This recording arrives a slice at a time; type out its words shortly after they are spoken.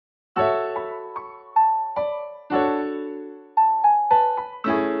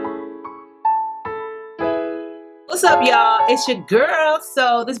What's up, y'all? It's your girl.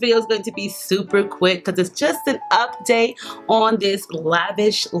 So this video is going to be super quick because it's just an update on this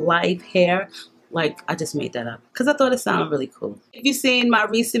lavish life hair. Like, I just made that up because I thought it sounded really cool. If you've seen my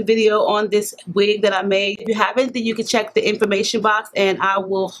recent video on this wig that I made, if you haven't, then you can check the information box, and I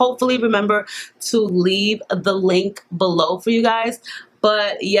will hopefully remember to leave the link below for you guys.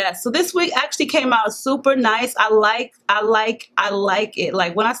 But yeah, so this wig actually came out super nice. I like it.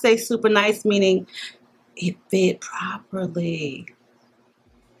 Like, when I say super nice, meaning it fit properly.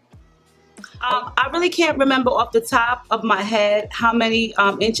 I really can't remember off the top of my head how many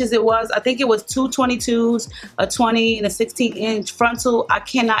inches it was. I think it was two 22s, a 20, and a 16-inch frontal. I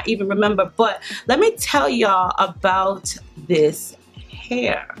cannot even remember. But let me tell y'all about this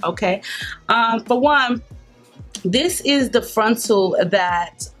hair, okay? For one, this is the frontal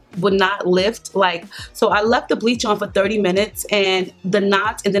that would not lift. Like, so I left the bleach on for 30 minutes and the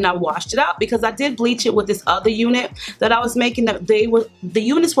knot, and then I washed it out because I did bleach it with this other unit that I was making. The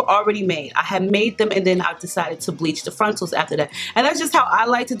units were already made. I had made them, and then I decided to bleach the frontals after that. And that's just how I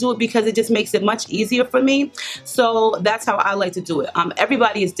like to do it because it just makes it much easier for me. So that's how I like to do it.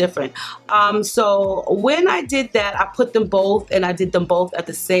 Everybody is different. So when I did that, I put them both, and I did them both at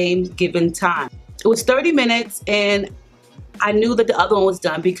the same given time. It was 30 minutes, and I knew that the other one was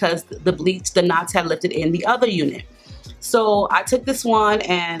done because the knots had lifted in the other unit. So I took this one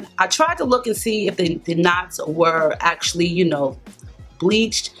and I tried to look and see if the knots were actually, you know,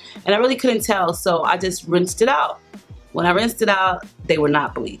 bleached, and I really couldn't tell. So I just rinsed it out. When I rinsed it out, they were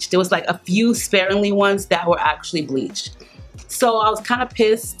not bleached. There was like a few sparingly ones that were actually bleached. So I was kind of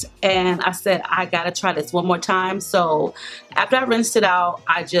pissed, and I said, I gotta try this one more time. So after I rinsed it out,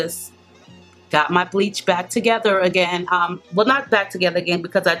 I just got my bleach back together again. Well, not back together again,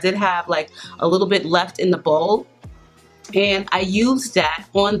 because I did have like a little bit left in the bowl, and I used that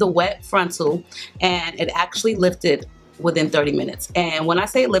on the wet frontal, and it actually lifted within 30 minutes. And when I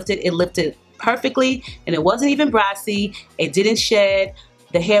say it lifted perfectly, and it wasn't even brassy. It didn't shed.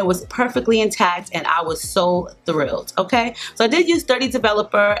 The hair was perfectly intact, and I was so thrilled, okay? So I did use 30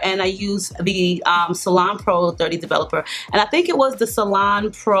 Developer, and I used the Salon Pro 30 Developer, and I think it was the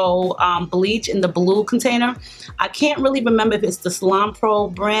Salon Pro bleach in the blue container. I can't really remember if it's the Salon Pro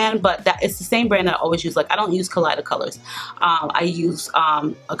brand, but it's the same brand that I always use. Like, I don't use Kaleido Colors. I use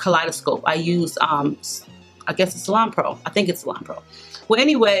a Kaleidoscope. I use, I guess it's Salon Pro. I think it's Salon Pro. Well,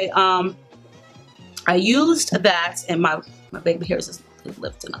 anyway, I used that, and my baby hair is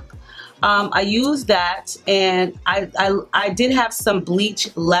lifting up. I used that, and I did have some bleach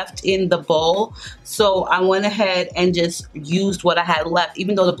left in the bowl, so I went ahead and just used what I had left.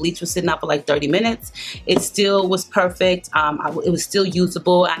 Even though the bleach was sitting out for like 30 minutes, it still was perfect. It was still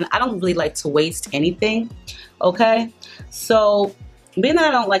usable, and I don't really like to waste anything, okay? So being that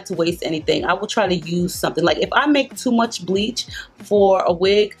I don't like to waste anything, I will try to use something. Like, if I make too much bleach for a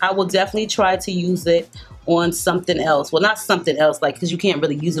wig, I will definitely try to use it on something else. Well, not something else, like, because you can't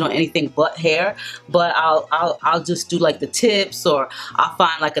really use it on anything but hair. But I'll just do like the tips, or I'll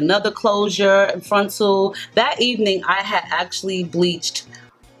find like another closure and frontal. That evening, I had actually bleached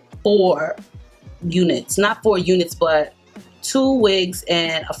 4 units, not 4 units, but 2 wigs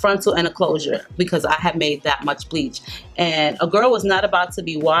and a frontal and a closure, because I had made that much bleach, and a girl was not about to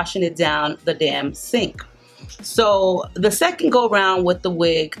be washing it down the damn sink. So the second go round with the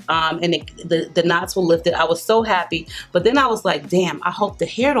wig, and the knots were lifted, I was so happy. But then I was like, damn, I hope the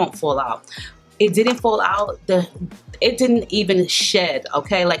hair don't fall out. It didn't fall out. It didn't even shed,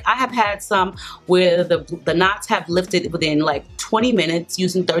 okay? Like, I have had some where the knots have lifted within like 20 minutes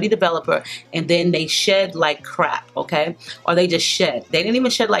using 30 Developer, and then they shed like crap, okay? Or they just shed. They didn't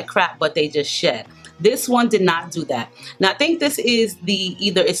even shed like crap, but they just shed. This one did not do that. Now, I think this is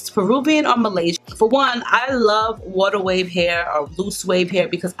either it's Peruvian or Malaysian. For one, I love water wave hair or loose wave hair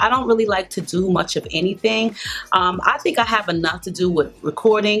because I don't really like to do much of anything. I think I have enough to do with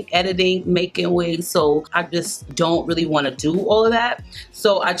recording, editing, making wigs, so I just don't really want to do all of that.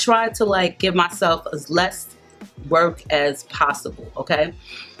 So I try to like give myself as less work as possible, okay?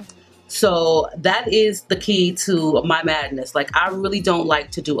 So that is the key to my madness. Like, I really don't like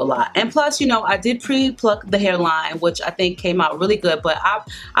to do a lot. And plus, you know, I did pre-pluck the hairline, which I think came out really good. But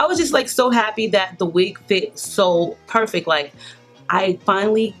I was just like so happy that the wig fit so perfect. Like, I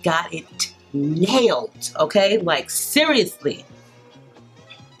finally got it nailed, okay? Like, seriously.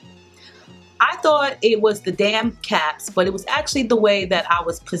 I thought it was the damn caps, but it was actually the way that I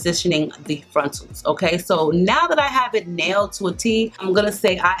was positioning the frontals, okay? So now that I have it nailed to a T, I'm gonna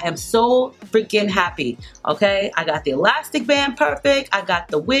say I am so freaking happy, okay? I got the elastic band perfect. I got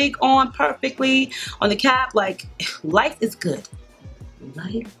the wig on perfectly on the cap. Like, life is good.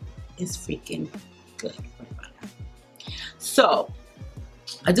 Life is freaking good. So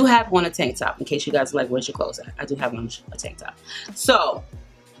I do have on a tank top, in case you guys are like, where's your clothes at? I do have on a tank top. So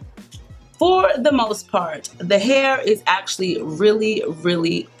for the most part, the hair is actually really,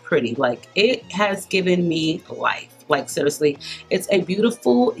 really pretty. Like, it has given me life. Like, seriously, it's a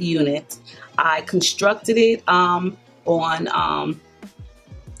beautiful unit. I constructed it on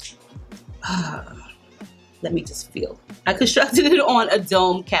let me just feel. I constructed it on a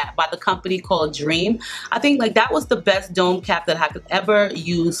dome cap by the company called Dream. I think like that was the best dome cap that I could ever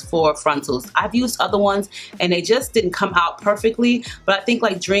use for frontals. I've used other ones and they just didn't come out perfectly, but I think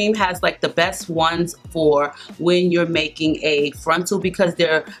like Dream has like the best ones for when you're making a frontal, because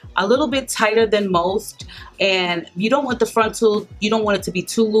they're a little bit tighter than most, and you don't want the frontal, you don't want it to be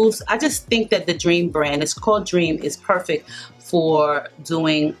too loose. I just think that the Dream brand, it's called Dream, is perfect for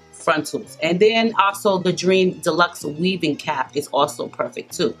doing frontals. And then also the Dream Deluxe weaving cap is also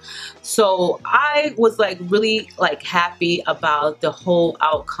perfect too. So I was like really like happy about the whole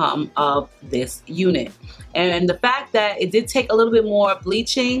outcome of this unit. And the fact that it did take a little bit more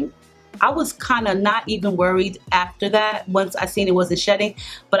bleaching, I was kind of not even worried after that once I seen it wasn't shedding,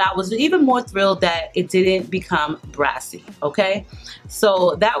 but I was even more thrilled that it didn't become brassy. Okay,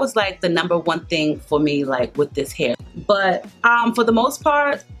 so that was like the #1 thing for me, like with this hair. But for the most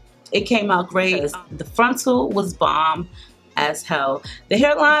part, it came out great. The frontal was bomb as hell. The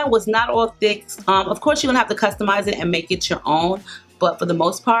hairline was not all thick. Of course, you're gonna have to customize it and make it your own, but for the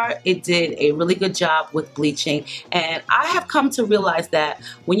most part, it did a really good job with bleaching. And I have come to realize that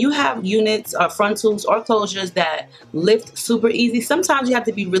when you have units or frontals or closures that lift super easy, sometimes you have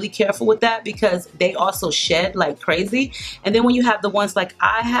to be really careful with that because they also shed like crazy. And then when you have the ones like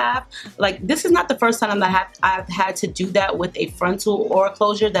I have, like this is not the first time that I've had to do that with a frontal or a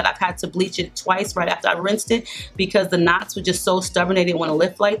closure, that I've had to bleach it twice right after I rinsed it because the knots were just so stubborn they didn't want to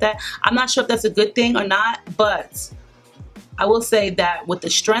lift like that. I'm not sure if that's a good thing or not, but I will say that with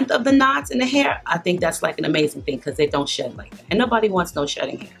the strength of the knots in the hair, I think that's like an amazing thing because they don't shed like that. And nobody wants no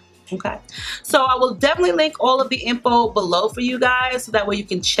shedding hair. Okay, so I will definitely link all of the info below for you guys so that way you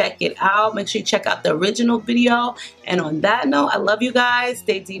can check it out. Make sure you check out the original video. And on that note, I love you guys.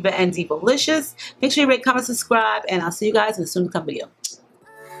 Stay diva and divalicious. Make sure you rate, comment, subscribe, and I'll see you guys in a soon to come video.